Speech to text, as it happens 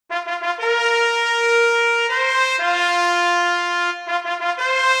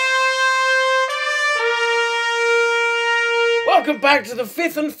Welcome back to the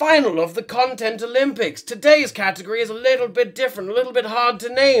 5th and final of the Content Olympics. Today's category is a little bit different, a little bit hard to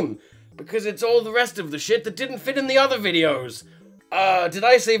name, because it's all the rest of the shit that didn't fit in the other videos. Did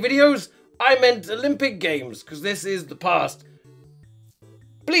I say videos? I meant Olympic Games, because this is the past.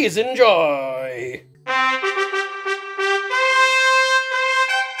 Please enjoy!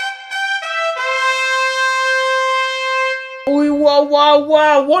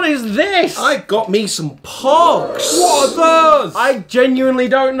 Wow, what is this? I got me some pogs. What are those? I genuinely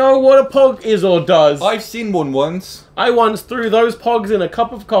don't know what a pog is or does. I've seen one once. I once threw those pogs in a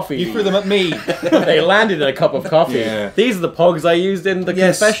cup of coffee. You threw them at me. They landed in a cup of coffee. Yeah. These are the pogs I used in the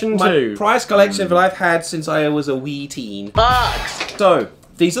confession too. Prize collection that I've had since I was a wee teen. Pogs! So,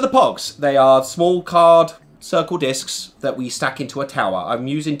 these are the pogs. They are small card circle discs that we stack into a tower. I'm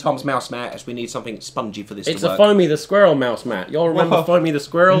using Tom's mouse mat as we need something spongy for this It's to work. a Foamy the Squirrel mouse mat. Y'all remember Whoa. Foamy the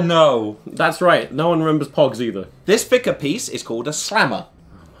Squirrel? No. That's right. No one remembers pogs either. This thicker piece is called a slammer.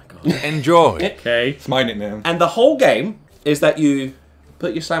 Enjoy. Okay. It's my nickname. And the whole game is that you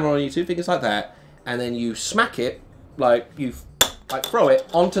put your slammer on your two fingers like that, and then you smack it, like throw it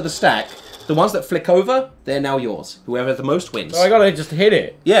onto the stack. The ones that flick over, they're now yours. Whoever the most wins. So I gotta just hit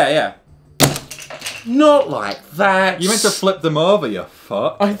it. Yeah. Not like that. You meant to flip them over, you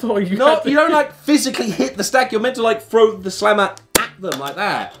fuck. I thought you No, had to... you don't like physically hit the stack. You're meant to like throw the slammer at them like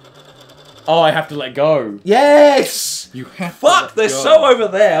that. Oh, I have to let go. Yes. You have to Fuck, let they're go. so over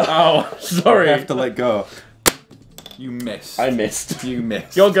there. Oh, sorry. You have to let go. You missed. I missed. You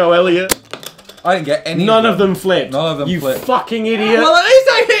missed. Your go, Elliot. I didn't get any None of them flipped. None of them you flipped. fucking idiot. Well, at least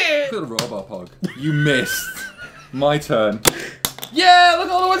I hit. Good robot pog. You missed. My turn. Yeah, look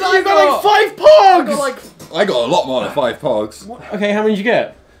at all the ones I You got like 5 pogs! I got a lot more than 5 pogs. Okay, how many did you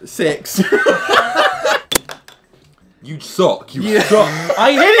get? 6. You suck. You suck.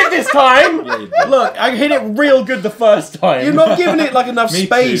 I hit it this time! Yeah, you did. Look, I hit it real good the first time. You're not giving it like enough Me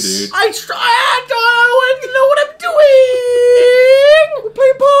space. too, dude. I don't know what I'm doing. We're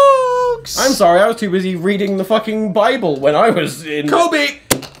playing pogs. I'm sorry, I was too busy reading the fucking Bible when I was in... Kobe.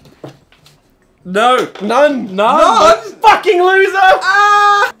 No. None! None? Fucking loser!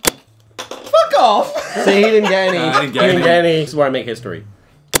 Ah! Fuck off. See, he didn't get any. Nah, I didn't get He didn't any. get any. This is where I make history.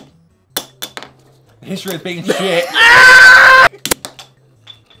 History of being shit.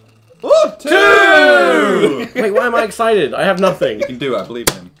 Ooh, 2. Wait, why am I excited? I have nothing. You can do it, I believe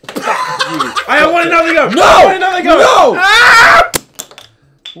in him. I want another go! No! I want another go! No! Ah!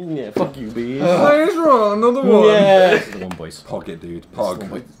 Yeah, fuck you, B. Where's wrong? Another one. Yeah. This is the one, boys. Pog it, dude. Pog.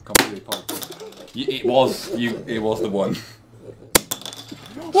 Completely pog. It was the one.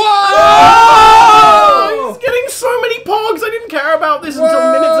 Whoa! He's getting so many pogs. I didn't care about this until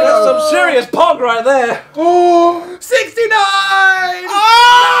minutes ago. Some serious pog right there. Oh, 69!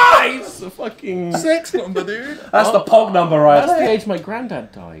 Ah! It's a fucking... 6 number, dude. That's the pog number right That's the there. age my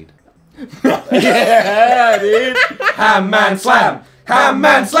granddad died. Yeah, dude. Ham man slam. Ham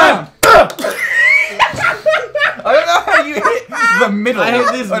man slam. I don't know how you hit the middle. I hit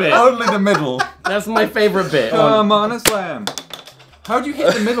this And bit. only the middle. That's my favorite bit. Come on, a slam. How'd you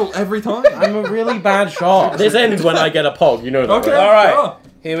hit the middle every time? I'm a really bad shot. This ends when I get a pog, you know that, Okay. right? All right. Sure.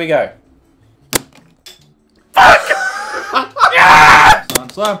 Here we go.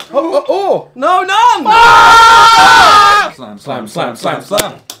 Slam, slam. Oh, no, none. Slam, slam, slam, slam,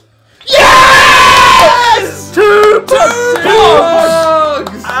 slam. Yes! 2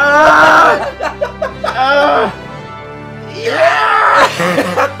 Pogs!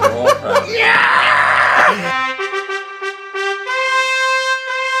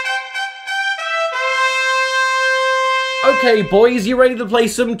 Okay, boys, you ready to play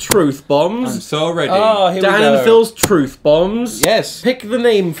some truth I'm bombs? so ready. Oh, here Dan we go. and Phil's truth bombs. Yes. Pick the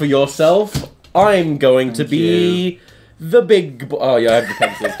name for yourself. I'm going to be the big boy. Oh, yeah, I have the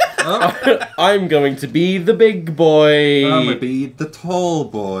pencil. Oh, I'm going to be the big boy. I'm gonna be the tall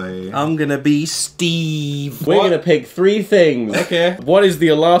boy. I'm gonna be Steve. We're going to pick 3 things. Okay. What is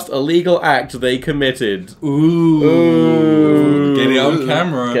the last illegal act they committed? Ooh. Get it on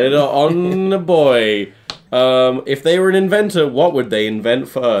camera. Get it on the boy. If they were an inventor, what would they invent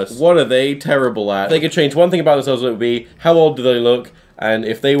first? What are they terrible at? If they could change one thing about themselves, it would be how old do they look? And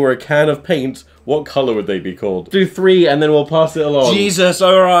if they were a can of paint, what color would they be called? Do 3 and then we'll pass it along. Jesus,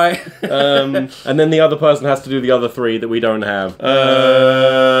 alright. And then the other person has to do the other 3 that we don't have. That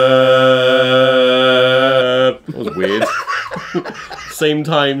was weird. Same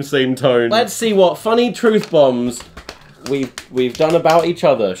time, same tone. Let's see what funny truth bombs we've done about each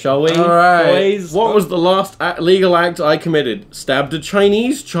other, shall we? All right. Boys? What was the last legal act I committed? Stabbed a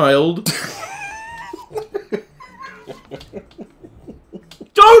Chinese child.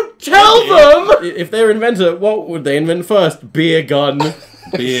 Don't Tell them! If they're inventor, what would they invent first? Beer gun.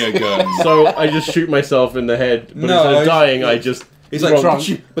 Beer gun. So I just shoot myself in the head, but No, instead of dying, I it's- just It's like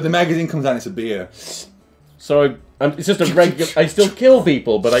drunk. but the magazine comes out and it's a beer. So it's just a regular. I still kill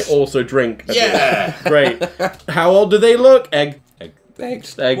people, but I also drink. Yeah. Great. How old do they look? Egg.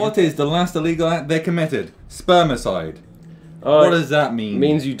 Egg. What is the last illegal act they committed? Spermicide. Oh, What does that mean? it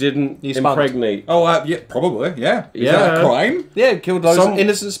means you didn't You spunked. impregnate. Oh, yeah, probably. Yeah. Is Yeah. that a crime? Yeah, killed those Some-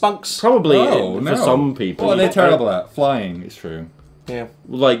 innocent spunks. Probably Oh, for no. some people. What are they terrible at? Flying. It's true. Yeah.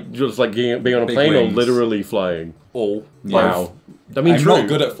 Like just like being on a Big plane wings. or literally flying. All. Wow. I mean, I'm true. not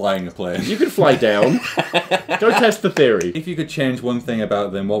good at flying a plane. You could fly down. Go test the theory. If you could change one thing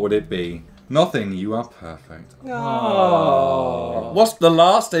about them, what would it be? Nothing. You are perfect. Oh. What's the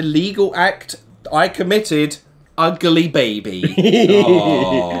last illegal act I committed? Ugly baby.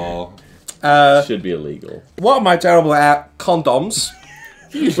 Oh. Should be illegal. What am I terrible at? Condoms.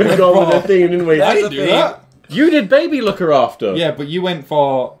 We've gone with a theme, didn't we? I That's didn't a do thing. that. You did baby looker after. Yeah, but you went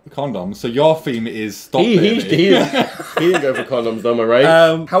for condoms, so your theme is stop He baby. didn't go for condoms, though, am I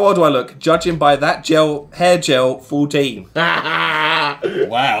right? How old do I look? Judging by that hair gel, 14.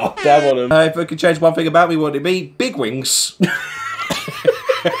 Wow. Dab on him. If I could change one thing about me, what would it be? Big wings.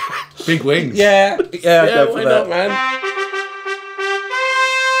 Big wings. Yeah, Yeah, go for why that. not, man?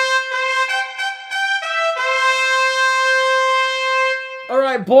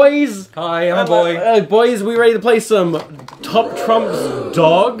 Alright, boys. Hi, I'm a boy. Boys, we ready to play some Top Trumps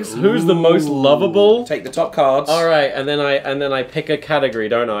Dogs? Who's the most lovable? Take the top cards. All right, and then I pick a category,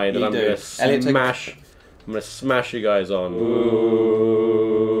 don't I? That You I'm do. gonna Elliot, take- smash. I'm gonna smash you guys on.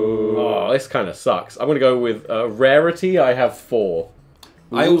 Oh, this kind of sucks. I'm gonna go with rarity. I have 4.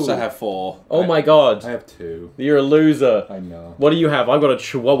 I also have 4. Oh my god, I have 2. you're a loser. I know. What do you have? I've got a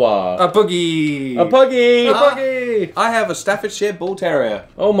Chihuahua. A boogie. A puggy. A puggy. I have a Staffordshire Bull Terrier.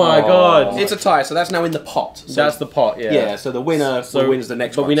 Oh my Aw. god. It's a tie, so that's now in the pot. So That's the pot. Yeah. yeah. So the winner wins the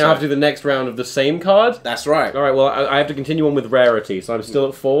next But one. we now so- have to do the next round of the same card. That's right. All right. Well, I have to continue on with rarity, so I'm still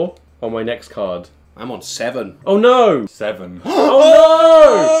at 4 on my next card. I'm on 7. Oh no! 7.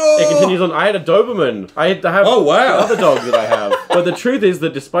 Oh no! It continues on. I had a Doberman. I have Oh, wow. other dogs that I have. But the truth is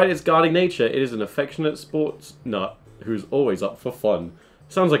that despite its guarding nature, it is an affectionate sports nut who's always up for fun.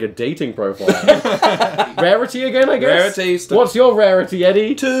 Sounds like a dating profile. Rarity again, I guess? Rarity's the- What's your rarity,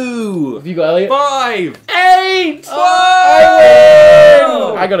 Eddie? 2. Have you got Elliot? 5. 8! Whoa! I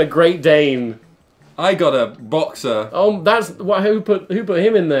win! I got a Great Dane. I got a boxer. Oh, that's what. Who put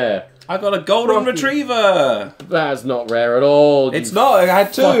him in there? I got a golden Rocky. retriever. That's not rare at all. It's you not. I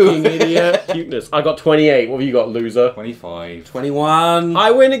had 2. fucking idiot. Cuteness. I got 28. What have you got, loser? 25. 21.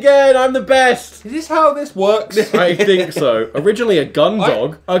 I win again. I'm the best. Is this how this works? I think so. Originally a gun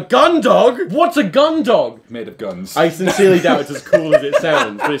dog. A gun dog? What's a gun dog? Made of guns. I sincerely doubt it's as cool as it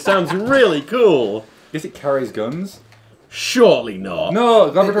sounds, but it sounds really cool. Guess it carries guns? Surely not. No,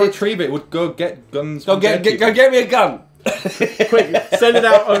 Labrador Retriever would go get guns. Go from get, dead go get me a gun. Quick, send it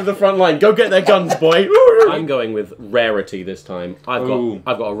out over the front line. Go get their guns, boy. I'm going with rarity this time. Ooh.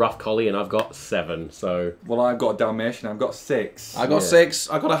 I've got a rough collie and I've got 7. So, people. Well, I've got a Dalmatian. I've got 6. I got Yeah. 6.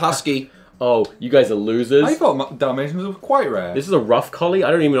 I got a husky. oh, you guys are losers. I thought Dalmatians were quite rare. This is a rough collie.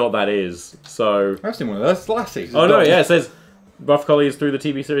 I don't even know what that is. So, I've seen one of those. Lassie. oh no, yeah, it says rough collie is through the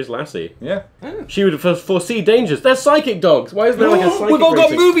TV series Lassie. Yeah. She would foresee dangers. They're psychic dogs. Why isn't there like a psychic We've all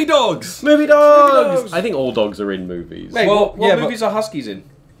got rating? movie dogs! Movie dogs! dogs! I think all dogs are in movies. Wait, Well, what yeah, but- movies are huskies in?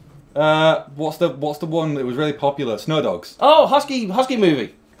 What's the one that was really popular? Snow Dogs. Oh, husky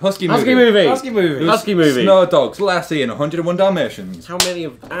movie. Husky movie. Husky movie. Husky movie. Husky movie. Snow Dogs, Lassie, and 101 Dalmatians. How many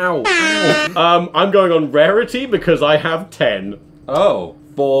of... Ow. Ow. I'm going on rarity because I have 10. Oh,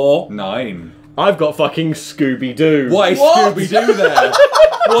 4. 9. I've got fucking Scooby-Doo. Why What? Scooby-Doo there?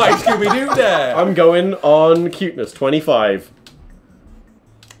 Why Scooby-Doo there? I'm going on cuteness, 25.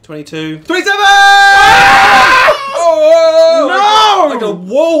 22. 27! No! Like a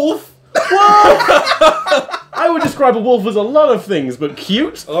wolf! I would describe a wolf as a lot of things, but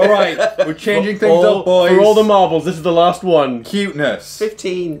cute? Alright, we're changing things up, boys. For all the marbles, this is the last one. Cuteness.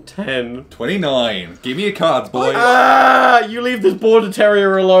 15. 10. 29. Give me your cards, boys. Ah! You leave this border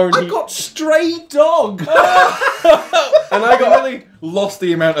terrier alone. I got stray dog. and I got... really lost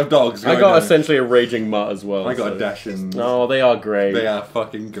the amount of dogs. I going got on. essentially a raging mutt as well. I got so- a Dachshund. Oh, they are great. They are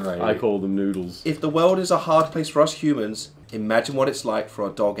fucking great. I call them noodles. If the world is a hard place for us humans, imagine what it's like for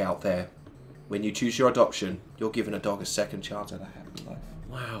a dog out there. When you choose your adoption, you're giving a dog a second chance at a happy life.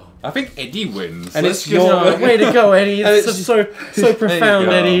 Wow. I think Eddie wins. And Let's it's just- your- Way to go, Eddie. And It's it's- so profound,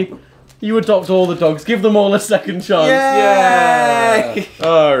 go. Eddie. You adopt all the dogs. Give them all a second chance. Yay!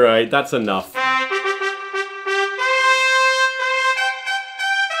 All right, that's enough.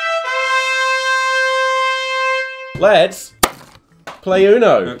 Let's play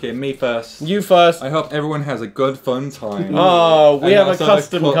Uno. Okay, me first. You first. I hope everyone has a good fun time. Oh, we have a also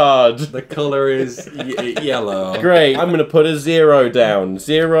custom card. The color is yellow. Great. I'm gonna put a 0 down.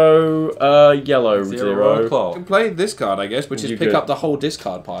 0, yellow. 0. o'clock. You can play this card, I guess, which is You pick good. up the whole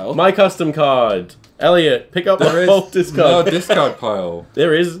discard pile. My custom card. Elliot, pick up the whole No discard. discard pile.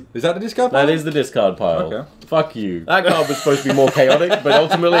 There is. Is that the discard pile? That is the discard pile. Okay. Fuck you. That card was supposed to be more chaotic, but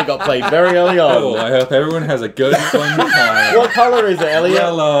ultimately it got played very early Cool. on. I hope everyone has a good fun time. What color is it, Elliot?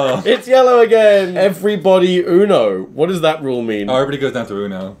 Yellow. It's yellow again. Everybody Uno. What does that rule mean? Oh, everybody goes down to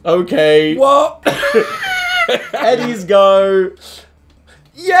Uno. Okay. What? Eddie's go.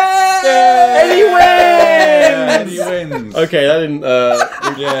 Yeah! Eddie wins! Eddie wins. Okay, that didn't.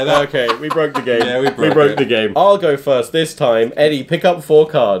 Yeah, that. Okay, we broke the game. Yeah, we broke it. the game. I'll go first this time. Eddie, pick up 4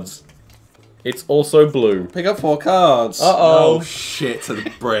 cards. It's also blue. Pick up 4 cards. Uh-oh. Oh shit to the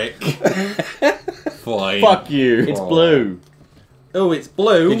brick. Fine. Fuck you. It's Oh. blue. Oh, it's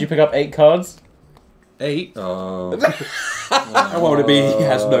blue. Did you pick up 8 cards? 8. Oh. How would it be? He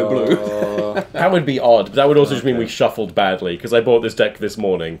has no blue. That would be odd. But that would also just mean we shuffled badly, because I bought this deck this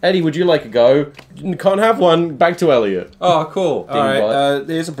morning. Eddie, would you like a go? You can't have one. Back to Elliot. Oh, cool. Alright,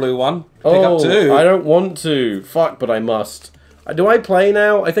 here's a blue one. Pick Oh, up 2. I don't want to. Fuck, but I must. Do I play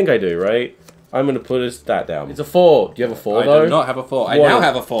now? I think I do, right? I'm gonna put a stat down. It's a 4. Do you have a 4 I though? do not have a 4. I What? now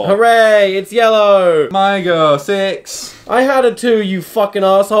have a 4. Hooray! It's yellow. My go. 6. I had a 2, you fucking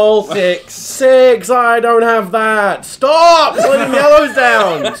asshole. 6. 6. I don't have that. Stop putting yellows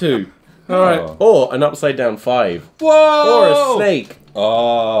down. 2. Alright. Oh. Or an upside down 5. Whoa! Or a snake.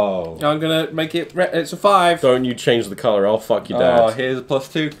 Oh. I'm gonna make it. It's a 5. Don't you change the color. I'll fuck your dad. Oh, here's a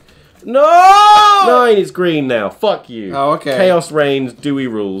 +2. No! 9 is green now. Fuck you. Oh, okay. Chaos reigns. Dewey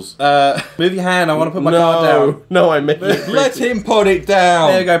rules. Move your hand. I want to put my card down. No, I'm making it. Let him put it down.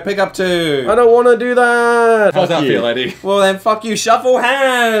 There you go. Pick up 2. I don't want to do that. How's Fuck that you. feel, Eddie? Well then, fuck you. Shuffle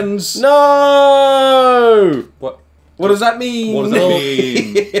hands. No! What? What does that mean? What does that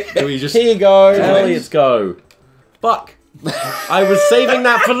mean? Do we just? Here you go. Elliot's go. Fuck. I was saving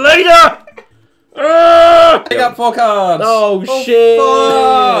that for later! Ah! Pick up 4 cards. Oh, shit!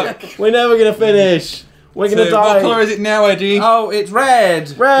 fuck. We're never gonna finish. We're gonna So, die. what colour is it now, Eddie? Oh, it's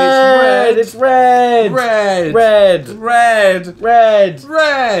red. Red! It's red! Red. Red! Red. Red!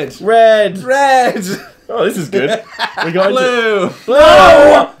 Red. Red! Red. Oh, this is good. We got Blue.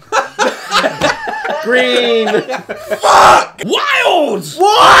 blue! Green! Wild. What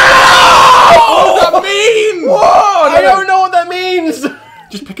What does that mean? I don't know what that means!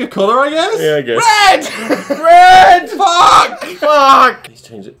 Just pick a colour, I guess. Yeah, I guess. Red. Red! Fuck. Fuck! Please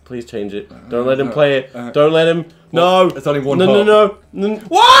change it. Please change it. Don't let him play it. Don't let him. No. It's only one. No, no, hop. no.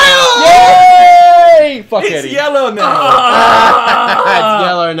 Wild. Yay! Fuck It's Eddie. yellow now. It's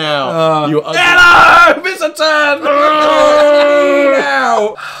yellow now. You ugly. Hello. Miss a turn.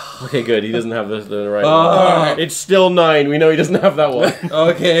 now. Okay, good. He doesn't have the right Oh. one. It's still 9. We know he doesn't have that one.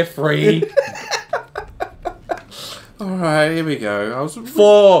 Okay, 3. All right, here we go. I was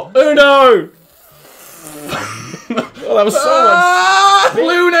 4. Uno! Oh, that was so much.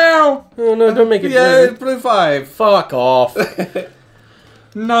 Blue now. Oh no, don't make it yeah, blue. blue 5. Fuck off.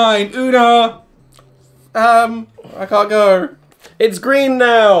 9. Uno. I can't go. It's green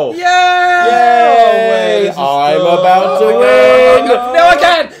now. Yeah. Yay! this is I'm so- about to Oh, win. no. No, I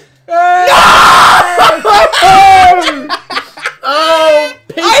can't.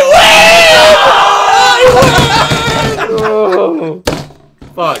 Oh, oh,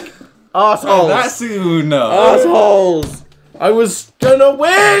 fuck. Assholes. That's Uno. Assholes. I was gonna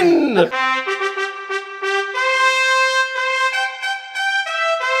win.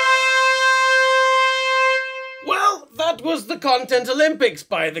 Well, that was the Content Olympics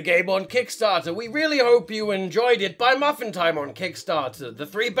by the game on Kickstarter. We really hope you enjoyed it. Buy Muffin Time on Kickstarter. The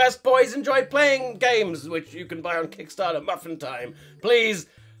 3 best boys enjoy playing games, which you can buy on Kickstarter. Muffin Time. Please,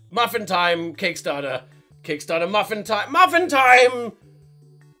 Muffin Time, Kickstarter. Kickstarter, Muffin Time. Muffin Time!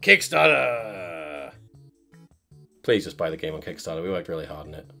 Kickstarter! Please just buy the game on Kickstarter. We worked really hard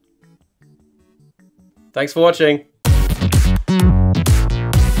on it. Thanks for watching.